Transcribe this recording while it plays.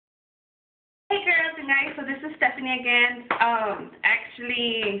guys, so this is Stephanie again.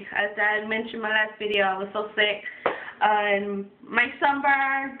 Actually, as I mentioned in my last video, I was so sick. And my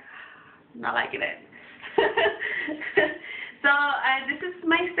sunburn, not liking it. So this is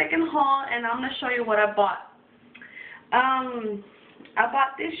my second haul, and I'm gonna show you what I bought. I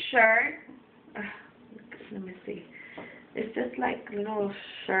bought this shirt. Let me see. It's just like a little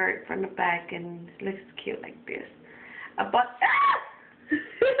shirt from the back, and it looks cute like this. I bought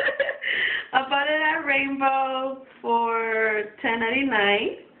I bought it at Rainbow for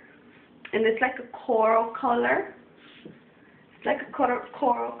 $10.99, and it's like a coral color. It's like a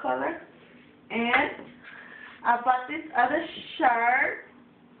coral color. And I bought this other shirt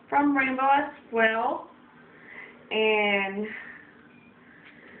from Rainbow as well, and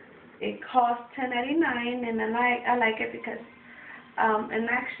it cost $10.99, and I like it because and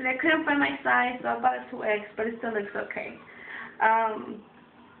actually I couldn't find my size, so I bought a 2X, but it still looks okay.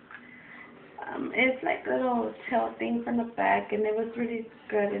 It's like a little tail thing from the back, and it was really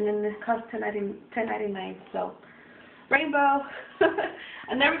good, and then it cost $10.99. So Rainbow.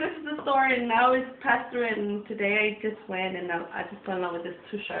 I never go to the store, and I always pass through it, and today I just went, and I just fell in love with this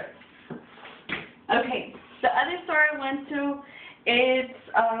two shirts. Okay, the other store I went to, it's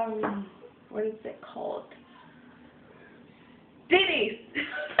what is it called? Diddy's.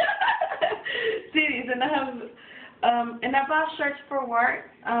 Diddy's, and I have and I bought shirts for work.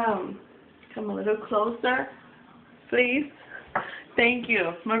 Come a little closer, please. Thank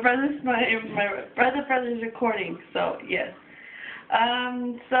you. My brother's recording, so yes.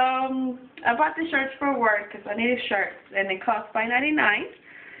 So I bought the shirts for work because I needed shirts, and it cost $5.99,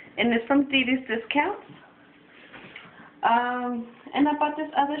 and it's from Diddy's Discounts. And I bought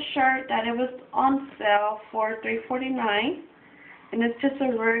this other shirt that it was on sale for $3.49, and it's just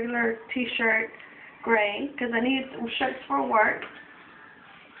a regular t-shirt, gray, because I needed shirts for work.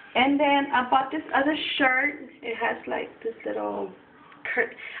 And then I bought this other shirt. It has like this little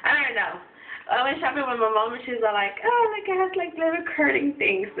I don't know. I went shopping with my mom, and she's all like, oh, like it has like little curtain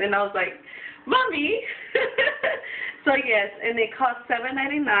things. And I was like, Mommy. So yes, and it cost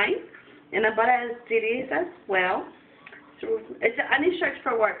 $7.99, and I bought it at Diddy's as well. So I need shirts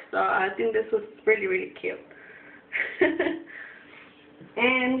for work, so I think this was really, really cute.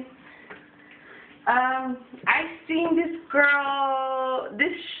 And I seen this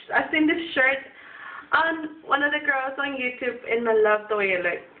shirt on one of the girls on YouTube, and I love the way it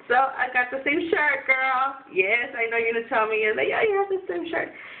looks. So I got the same shirt, girl. Yes, I know you're gonna tell me, you're like, yeah, you have the same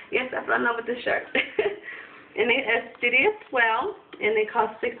shirt. Yes, I fell in love with the shirt. And it's Diddy as well, and it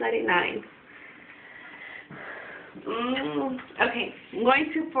cost $6.99. Okay,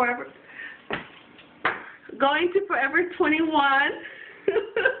 going to Forever 21.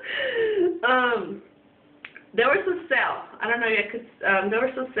 There was a sale. I don't know yet, cause there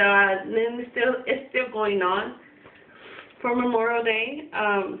was a sale, and then it's still going on for Memorial Day.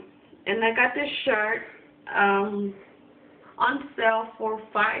 And I got this shirt on sale for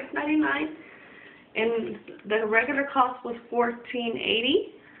 $5.99, and the regular cost was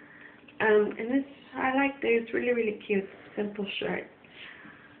 $14.80. And I like it. It's really, really cute, simple shirt.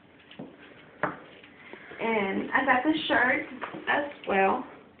 And I got this shirt as well.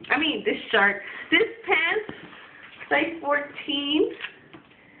 I mean, this pants, size 14,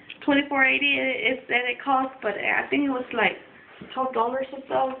 $24.80. It said it cost, but I think it was like $12 or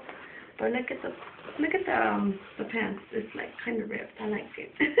so. But look at the pants. It's like kind of ripped. I like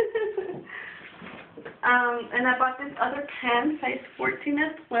it. And I bought this other pants, size 14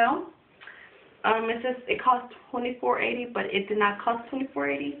 as well. It says it cost $24.80, but it did not cost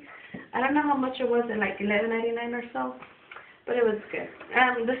 $24.80. I don't know how much it was, like $11.99 or so, but it was good.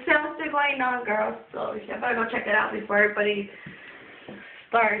 The sale's still going on, girls, so you better go check it out before everybody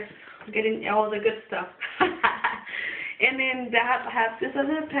starts getting all the good stuff. And then I have this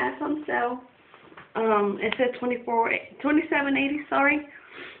other pants on sale. It said $27.80, sorry,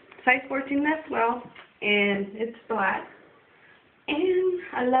 size 14 as well, and it's black, and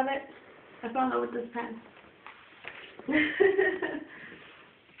I love it. I fell in love with this pants.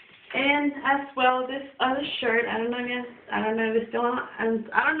 And as well, this other shirt, I don't know if it's still on,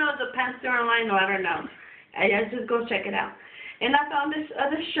 I don't know if the pants still online, or I don't know. I just go check it out. And I found this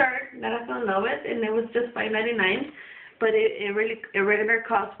other shirt that I fell in love with, and it was just $5.99, but it regular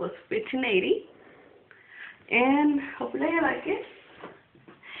cost was $15.80. And hopefully I like it.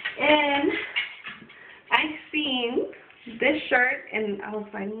 And I seen this shirt, and I was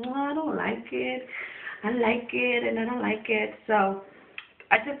like, no, I don't like it. I like it, and I don't like it. So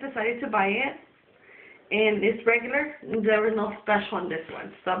I just decided to buy it, and it's regular. There was no special on this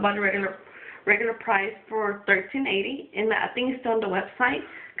one, so I bought a regular price for $13.80, and I think it's still on the website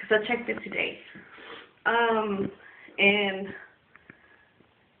because I checked it today. And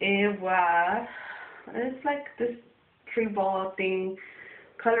it's like this tree ball thing,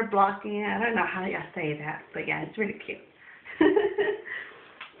 color blocking. I don't know how y'all say that, but yeah, it's really cute.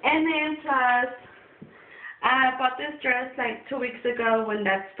 And then plus, I bought this dress like 2 weeks ago when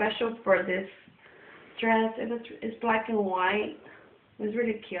that's special for this dress. It's black and white. It was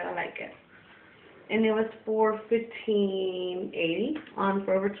really cute. I like it. And it was for $15.80 on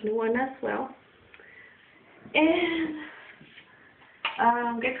Forever 21 as well. And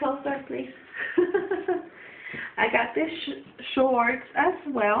get closer, please. I got this shorts as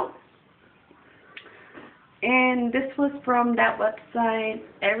well. And this was from that website,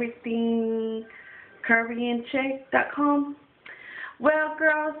 everythingcurvyandchick.com. Well,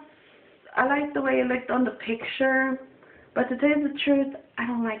 girls, I like the way it looked on the picture, but to tell you the truth, I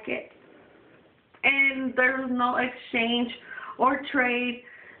don't like it. And there was no exchange or trade,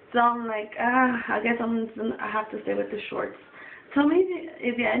 so I'm like, I guess I have to stay with the shorts. Tell me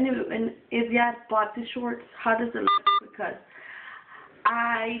if you had bought the shorts, how does it look? Because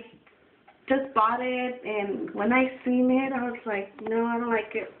I just bought it, and when I seen it, I was like, no, I don't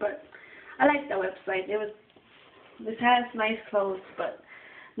like it. But I like the website. This has nice clothes, but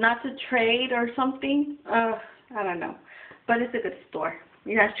not to trade or something. I don't know, but it's a good store.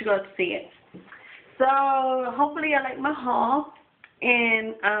 You guys should go to see it. So hopefully I like my haul,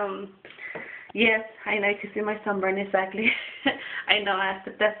 and yes, I know you can see my sunburn exactly. I know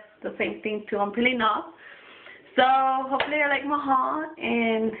that's the same thing too. I'm peeling off. So hopefully I like my haul,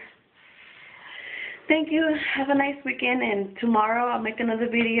 and thank you. Have a nice weekend, and tomorrow I'll make another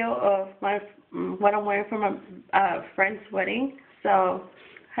video of what I'm wearing for my friend's wedding. So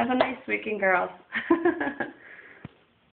have a nice weekend, girls.